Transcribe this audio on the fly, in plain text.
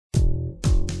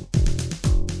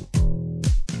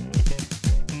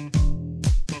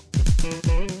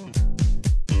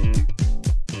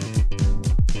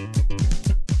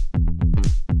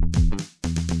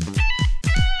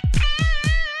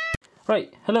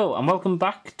Right, hello and welcome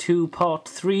back to part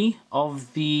 3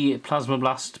 of the Plasma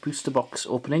Blast booster box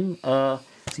opening. As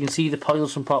you can see, the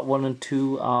piles from part 1 and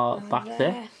 2 are back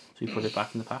there, so we put it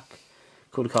back in the pack.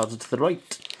 Code cards are to the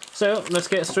right. So let's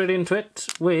get straight into it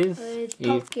with a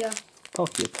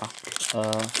Palkia pack.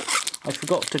 I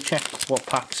forgot to check what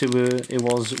packs it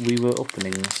was we were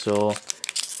opening, so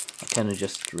I kind of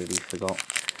just really forgot.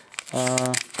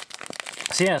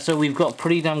 So we've got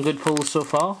pretty damn good pulls so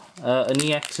far. An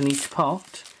EX in each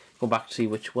part. Go back to see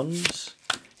which ones,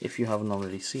 if you haven't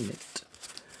already seen it.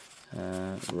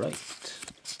 Right.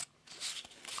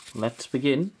 Let's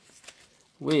begin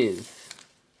with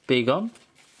Bagon.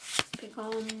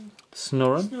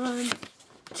 Snorunt.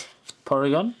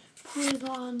 Porygon.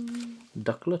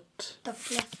 Ducklet.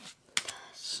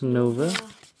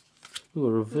 Snover. Ooh,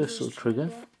 a reversal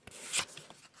trigger.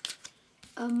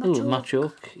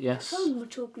 Machoke, yes. I found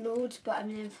Machoke loads, but I've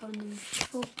never found them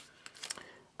before.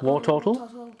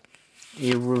 Wartortle.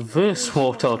 A reverse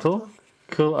Wartortle.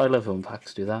 Cool, I love when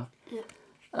packs do that. Yeah.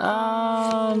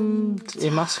 And a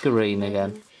Masquerain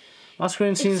again.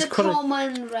 Masquerain seems quite a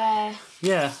common rare.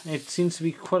 Yeah, it seems to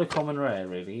be quite a common rare,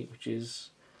 really, which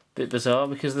is a bit bizarre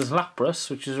because there's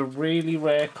Lapras, which is a really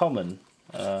rare common.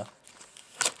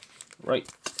 Right,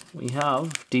 we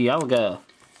have Dialga.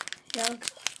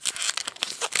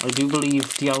 I do believe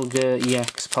Dialga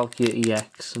EX, Palkia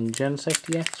EX, and Genesect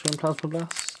EX are in Plasma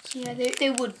Blast. Yeah, they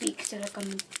would be because they're like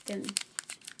on them.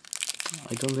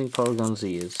 I don't think Porygon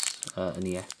Z is an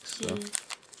EX. So.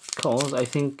 Because I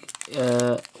think,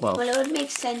 well, it would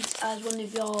make sense as one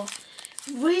of your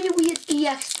really weird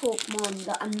EX Pokemon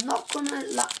that I'm not gonna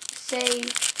say.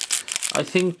 I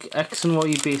think X and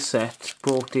Y base set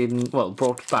brought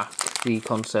back the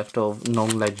concept of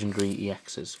non-legendary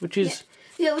EXs, which is.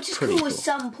 Yeah, which is cool with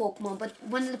some Pokemon, but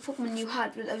one of the Pokemon you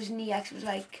had that was an EX was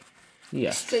like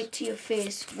straight to your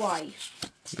face. Why?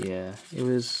 Yeah, it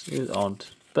was odd.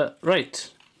 But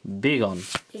right, Bagon.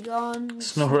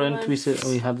 Snorunt,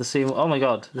 we had the same. Oh my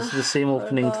god, this is the same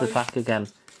opening to the pack again.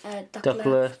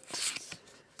 Ducklet,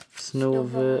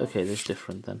 Snover. Okay, this is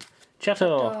different then.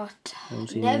 Chatot.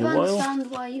 Never understand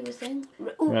why he was in.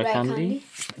 Rare Candy,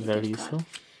 very useful.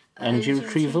 Energy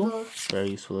Retrieval, very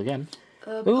useful again.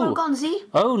 Porygon Z.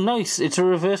 Oh, nice! It's a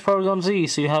reverse Porygon Z,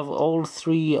 so you have all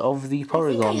 3 of the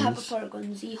Porygons. I think I have a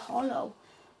Porygon Z Hollow.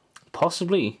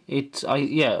 Possibly.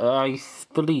 I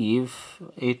believe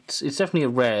it's definitely a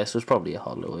rare, so it's probably a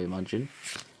Hollow, I imagine.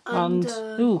 And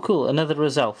cool, another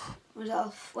Reself.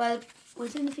 Well,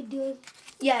 was it in the video?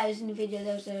 Yeah, it was in the video.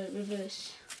 There was a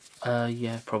reverse.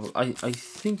 Yeah, probably. I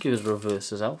think it was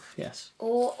reverse Reself. Yes.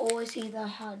 Or is either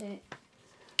had it.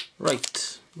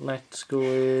 Right, let's go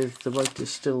with the right is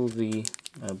still the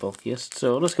bulkiest.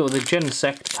 So let's go with the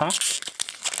Genesect pack.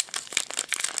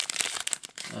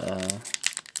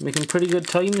 Making pretty good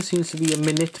time. It seems to be a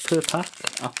minute per pack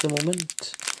at the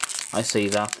moment. I say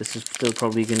that, this is still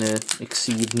probably going to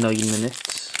exceed 9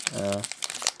 minutes. I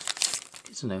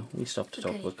don't know, we stopped to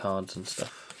talk about cards and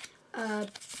stuff.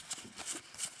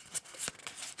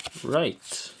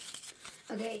 Right.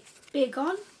 Okay,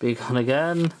 Bagon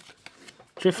again.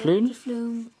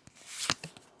 Drifloon.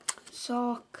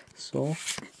 Sock.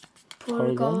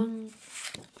 Porygon.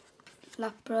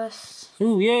 Lapras.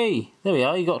 Ooh, yay! There we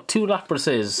are, you got 2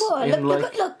 Laprases. Whoa,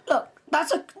 look.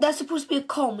 That's supposed to be a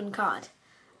common card.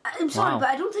 I'm sorry, but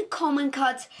I don't think common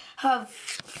cards have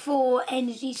 4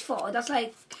 energies for. That's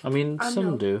like... I mean,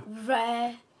 some do.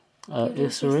 Rare.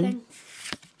 Ursaring.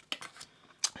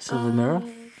 Silver Mirror.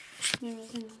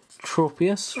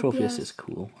 Tropius is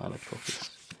cool. I like Tropius.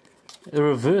 A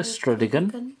reverse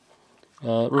Stradigan.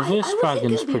 Reverse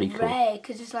Dragon's pretty cool. Rare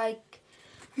because it's like,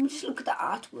 let me just look at the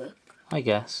artwork. I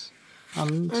guess.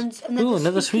 And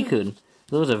another Suicune.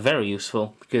 Those are very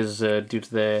useful because due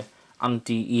to their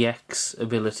anti-EX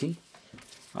ability,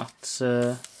 that's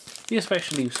be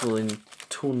especially useful in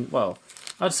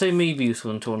I'd say maybe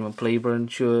useful in tournament play, but I'm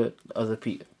sure other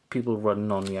people run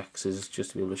non-EXs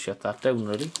just to be able to shut that down.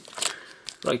 Really.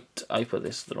 Right, I put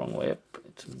this the wrong way up.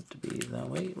 It's meant to be that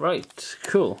way. Right,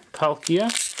 cool. Palkia,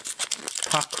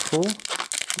 pack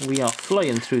 4. We are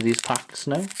flying through these packs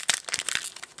now.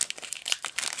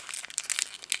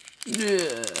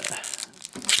 Yeah.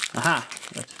 Aha,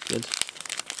 that's good.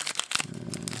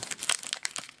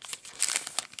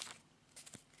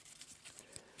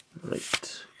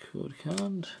 Right, code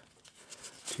card.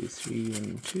 2, 3,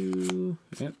 and 2.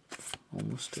 Yep,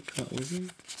 almost took that with me.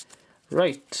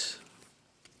 Right.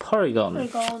 Porygon,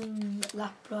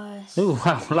 Lapras. Oh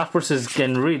wow, Lapras is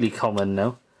getting really common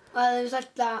now. Well, it was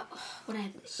like that.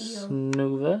 Whatever.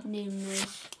 Snover. Name was.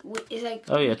 It's like.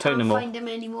 Oh yeah, can't Tynamo. Find him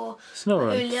anymore.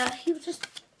 Snorunt. Earlier, he was just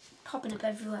popping up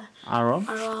everywhere.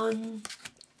 Aron.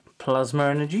 Plasma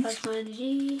Energy.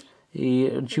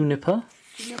 Juniper.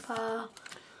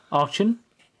 Archon.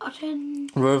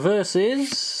 Reverse is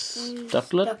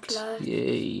Ducklet.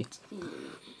 Yay.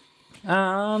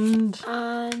 And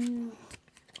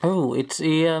oh, it's a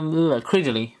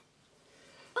Cradily.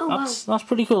 Oh, that's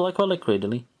pretty cool. I quite like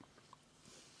Cradily.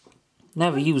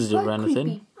 Never used it or anything.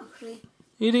 Creepy, actually.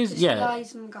 It is, yeah.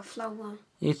 Guys and got flower.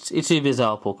 It's a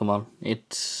bizarre Pokemon.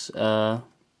 It's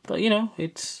but you know,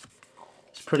 it's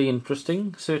pretty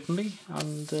interesting, certainly,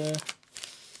 and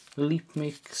Leap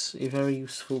makes a very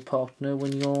useful partner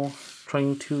when you're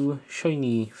trying to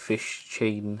shiny fish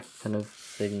chain kind of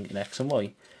thing in X and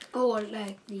Y. Or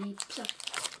like the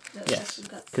yes,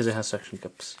 because it has suction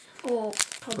cups. Or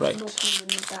probably more common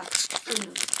with that,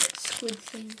 squid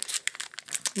thing.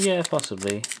 Yeah,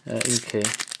 possibly. Inkay.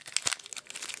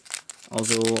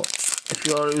 Although, if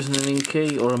you are using an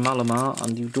Inkay or a Malamar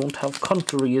and you don't have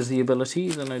Contrary as the ability,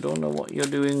 then I don't know what you're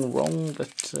doing wrong,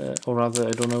 but, or rather,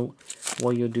 I don't know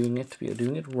why you're doing it, but you're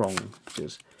doing it wrong,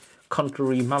 because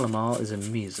Contrary Malamar is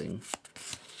amazing.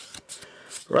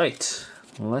 Right,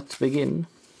 let's begin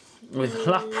with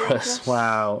Lapras.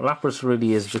 Wow, Lapras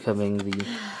really is becoming the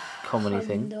common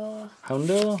thing.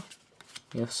 Houndour.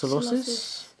 You have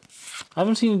Solosis. I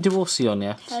haven't seen Devotion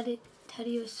yet.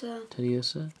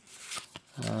 Teddiursa.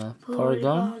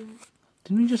 Porygon.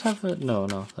 Didn't we just have a... No,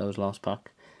 that was last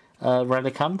pack.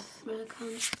 Relicanth.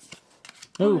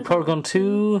 Oh, Porygon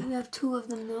 2. We have 2 of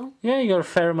them now. Yeah, you got a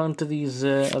fair amount of these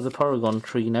of the Porygon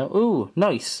tree now. Oh,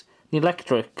 nice.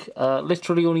 Electric.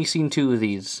 Literally only seen 2 of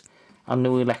these. And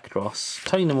no Electros.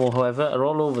 Tynamo, however, are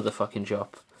all over the fucking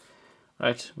shop.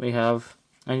 Right, we have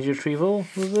Energy Retrieval.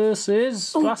 This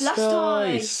is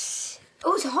Blastoise.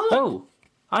 Oh, it's a hollow. Oh,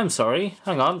 I'm sorry.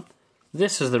 Hang on.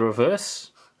 This is the reverse.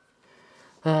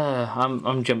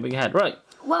 I'm jumping ahead. Right.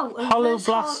 Wow. Hollow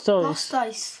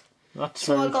Blastoise. That's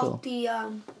so very cool. So I got the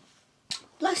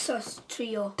Blastoise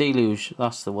trio. Deluge.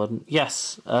 That's the one.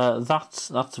 Yes.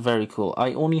 That's very cool.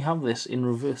 I only have this in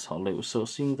reverse hollow, so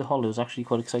seeing the hollow is actually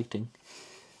quite exciting.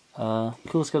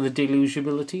 Cool. It's got the Deluge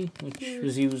ability, which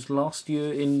was used last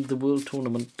year in the World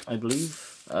Tournament, I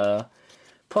believe.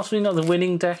 Possibly not the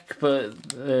winning deck, but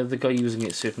the guy using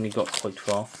it certainly got quite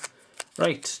far.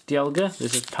 Right, Dialga,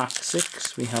 this is pack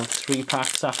 6. We have 3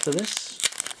 packs after this.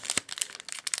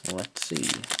 Let's see.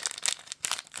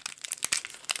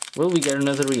 Will we get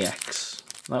another EX?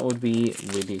 That would be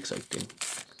really exciting.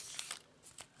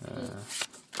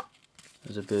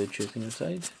 There's a bird chirping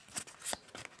inside.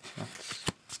 That's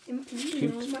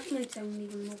cute. That might sound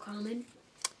even more common.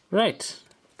 Right,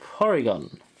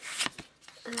 Porygon.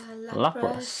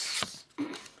 Lapras.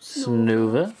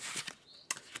 Snover.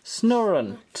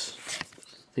 Snorunt.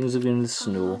 Things have been in the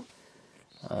snow.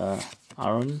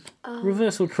 Aron.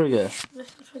 Reversal Trigger.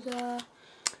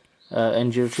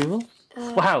 Energy Retrieval.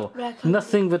 Wow,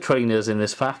 nothing but trainers in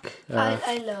this pack.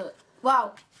 I love it.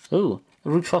 Wow. Ooh, a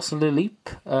Root Fossil Leap.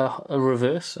 A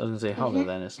reverse. I was going to say hollow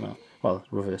then, it's not. Well,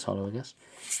 reverse hollow, I guess.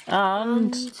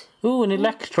 And ooh, an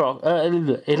Electro.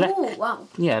 Oh, wow.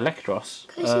 Yeah, Electros.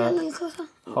 Can I see that a little closer?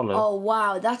 Hollow. Oh,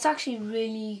 wow, that's actually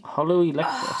really... Hollow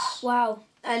Electros. Wow,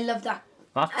 I love that.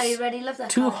 I already love that.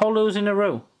 2 hollows in a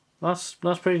row. That's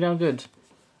pretty damn good.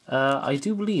 I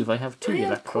do believe I have 2 Electros. I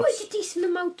have quite a decent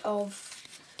amount of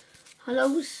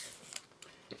hollows.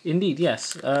 Indeed,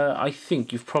 yes. I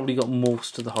think you've probably got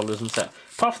most of the hollows in the set.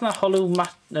 Apart from that hollow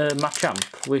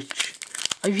Machamp, which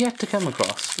I've yet to come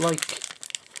across. Like,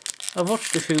 I've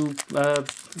watched a few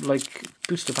like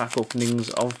booster pack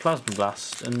openings of Plasma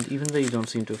Blast, and even they don't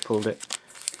seem to have pulled it.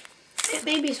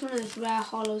 Maybe it's one of those rare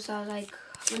hollows that, like,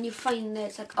 when you find it,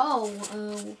 it's like,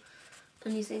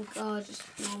 and you think, oh, just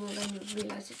normal, then you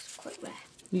realise it's quite rare.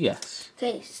 Yes.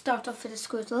 Okay, start off with a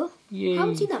Squirtle. Yay. I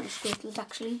haven't seen that much Squirtles,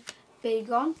 actually.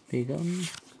 Bagon.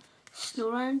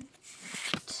 Snorunt.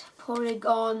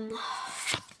 Porygon.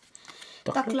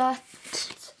 Ducklet.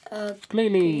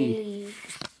 Glalie.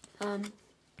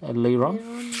 Leiron.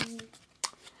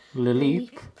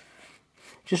 Lilleep.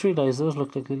 Just realised those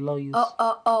look like little eyes.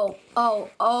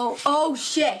 Oh,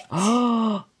 shit.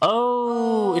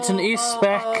 It's an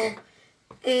A-Spec.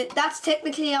 That's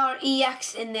technically our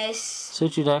EX in this.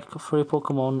 Search your deck for a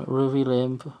Pokemon, reveal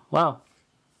imp. Wow.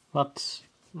 That's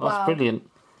brilliant.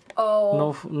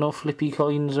 No flippy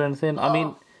coins or anything. I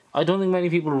mean, I don't think many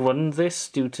people run this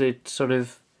due to it sort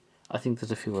of... I think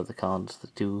there's a few other cards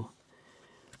that do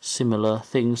similar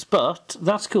things, but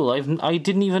that's cool. I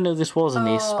didn't even know this was an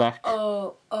A-Spec.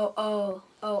 I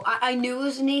knew it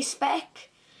was an A-Spec.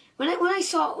 When I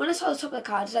saw the top of the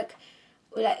card, it's like,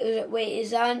 wait, is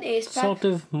that an A-Spec? Sort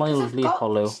of mildly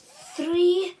hollow.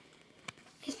 3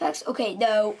 Specs? Okay,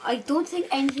 no, I don't think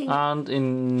anything... And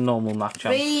in normal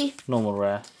Machamp. Really? Normal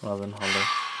rare, rather than holo.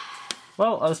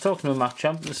 Well, I was talking to a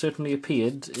Machamp, it certainly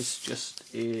appeared, it's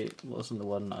just, it wasn't the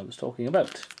one I was talking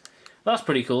about. That's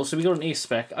pretty cool, so we got an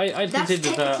E-Spec. That's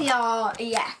typically our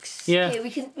EX. Yeah. Okay,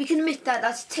 we can admit that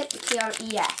that's typically our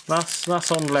EX.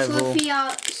 That's on level. So if we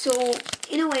are, so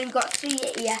in a way we've got 3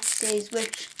 EXs,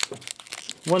 which...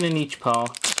 One in each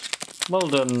part. Well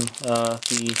done,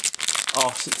 the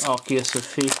Arceus of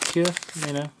Fate here,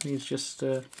 you know, he's just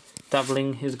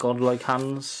dabbling his godlike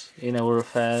hands in our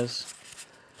affairs.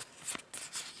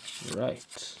 Right.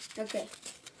 Okay.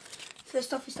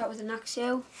 First off we start with an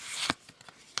Axio.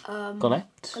 Golett.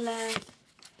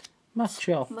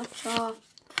 Machop. Machop.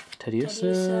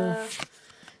 Teddiursa.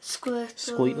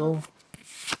 Squirtle.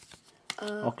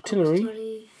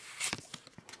 Octillery.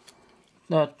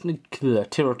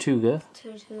 Tirotouga.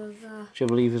 Which I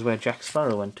believe is where Jack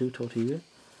Sparrow went to, Tortuga.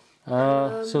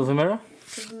 Silver Mirror.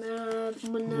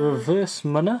 Reverse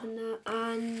Munna.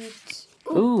 And...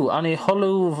 Ooh, and a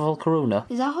Holo Volcarona.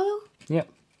 Is that Holo? Yep.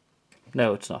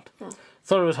 No, it's not. No.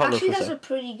 Thought it was Holo. Actually, that's a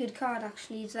pretty good card,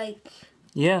 actually. It's like...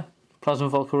 Yeah, Plasma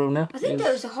Volcarona. I think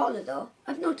there was a Holo, though.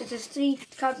 I've noticed there's 3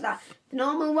 cards of that. The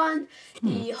normal one,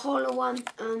 the Holo one,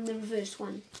 and the reverse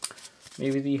one.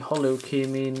 Maybe the Holo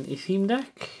came in a theme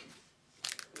deck?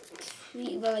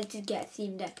 Well, I did get a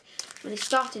theme deck when I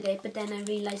started it, but then I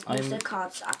realised most of the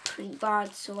cards are pretty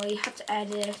bad, so I had to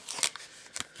edit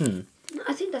it.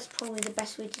 I think that's probably the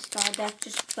best way to start a deck,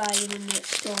 just buy it in the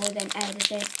store, then edit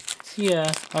it.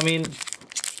 Yeah, I mean,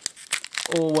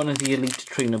 or one of the Elite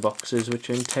Trainer boxes, which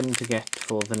I intend to get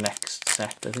for the next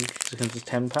set. I think it comes with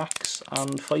 10 packs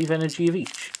and 5 energy of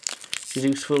each. Which is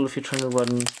useful if you're trying to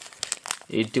run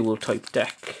a dual type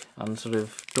deck and sort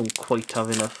of don't quite have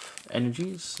enough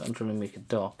energies. I'm trying to make a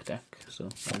dark deck, so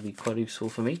that'll be quite useful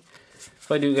for me.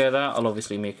 If I do get that, I'll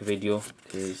obviously make a video,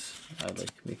 because I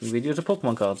like making videos of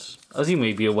Pokemon cards, as you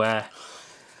may be aware.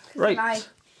 Right,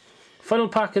 final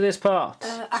pack of this part.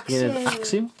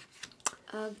 Axew.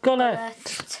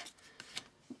 Golett.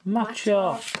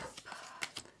 Machop.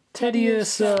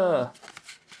 Teddiursa.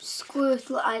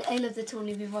 Squirtle. I love the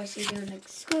Tony B voice. He's doing like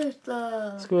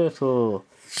Squirtle. Squirtle.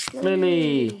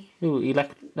 Lily. Ooh,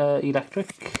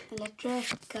 electric.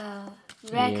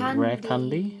 Rare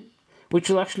candy. Which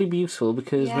will actually be useful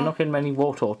because we're not getting many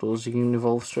Water Autos. You can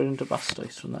evolve straight into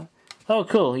Blastoise from that. Oh,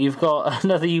 cool. You've got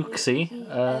another Uxie.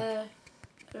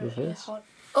 Reverse.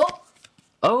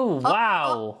 Oh,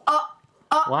 wow.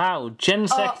 Wow.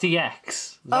 Gensect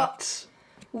EX. That's...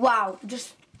 Wow.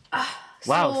 Just...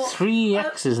 wow, so, 3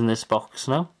 X's in this box,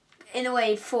 no? In a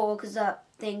way, 4, because that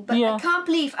thing. But I can't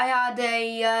believe I had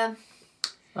a...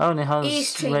 oh, and it has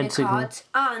Ace Trainer card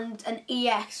and an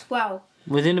EX. Wow.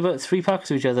 Within about 3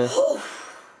 packs of each other.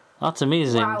 That's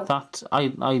amazing. Wow. That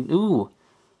ooh.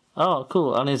 Oh,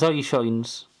 cool. And his eye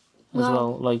shines as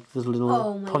well. Like there's a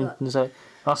little point in his eye.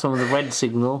 That's one with the red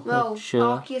signal. No, which,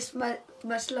 Arceus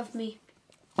must love me.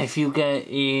 If you get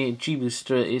a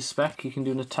G-Booster at his spec, you can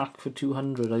do an attack for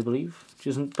 200, I believe, which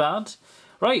isn't bad.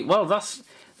 Right, well, that's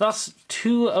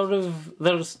 2 out of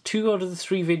the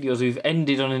 3 videos we've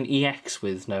ended on an EX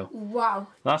with now. Wow.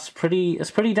 That's pretty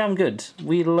damn good.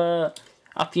 We'll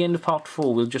at the end of part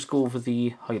 4, we'll just go over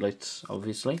the highlights,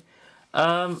 obviously.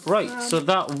 Right, so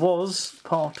that was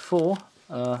part 4.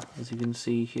 As you can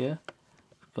see here,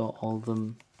 we've got all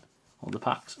the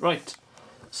packs. Right.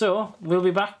 So we'll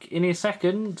be back in a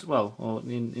second, well, or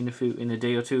in a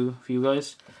day or two for you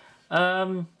guys,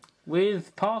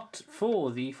 with part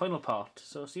 4, the final part.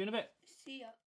 So see you in a bit. See ya.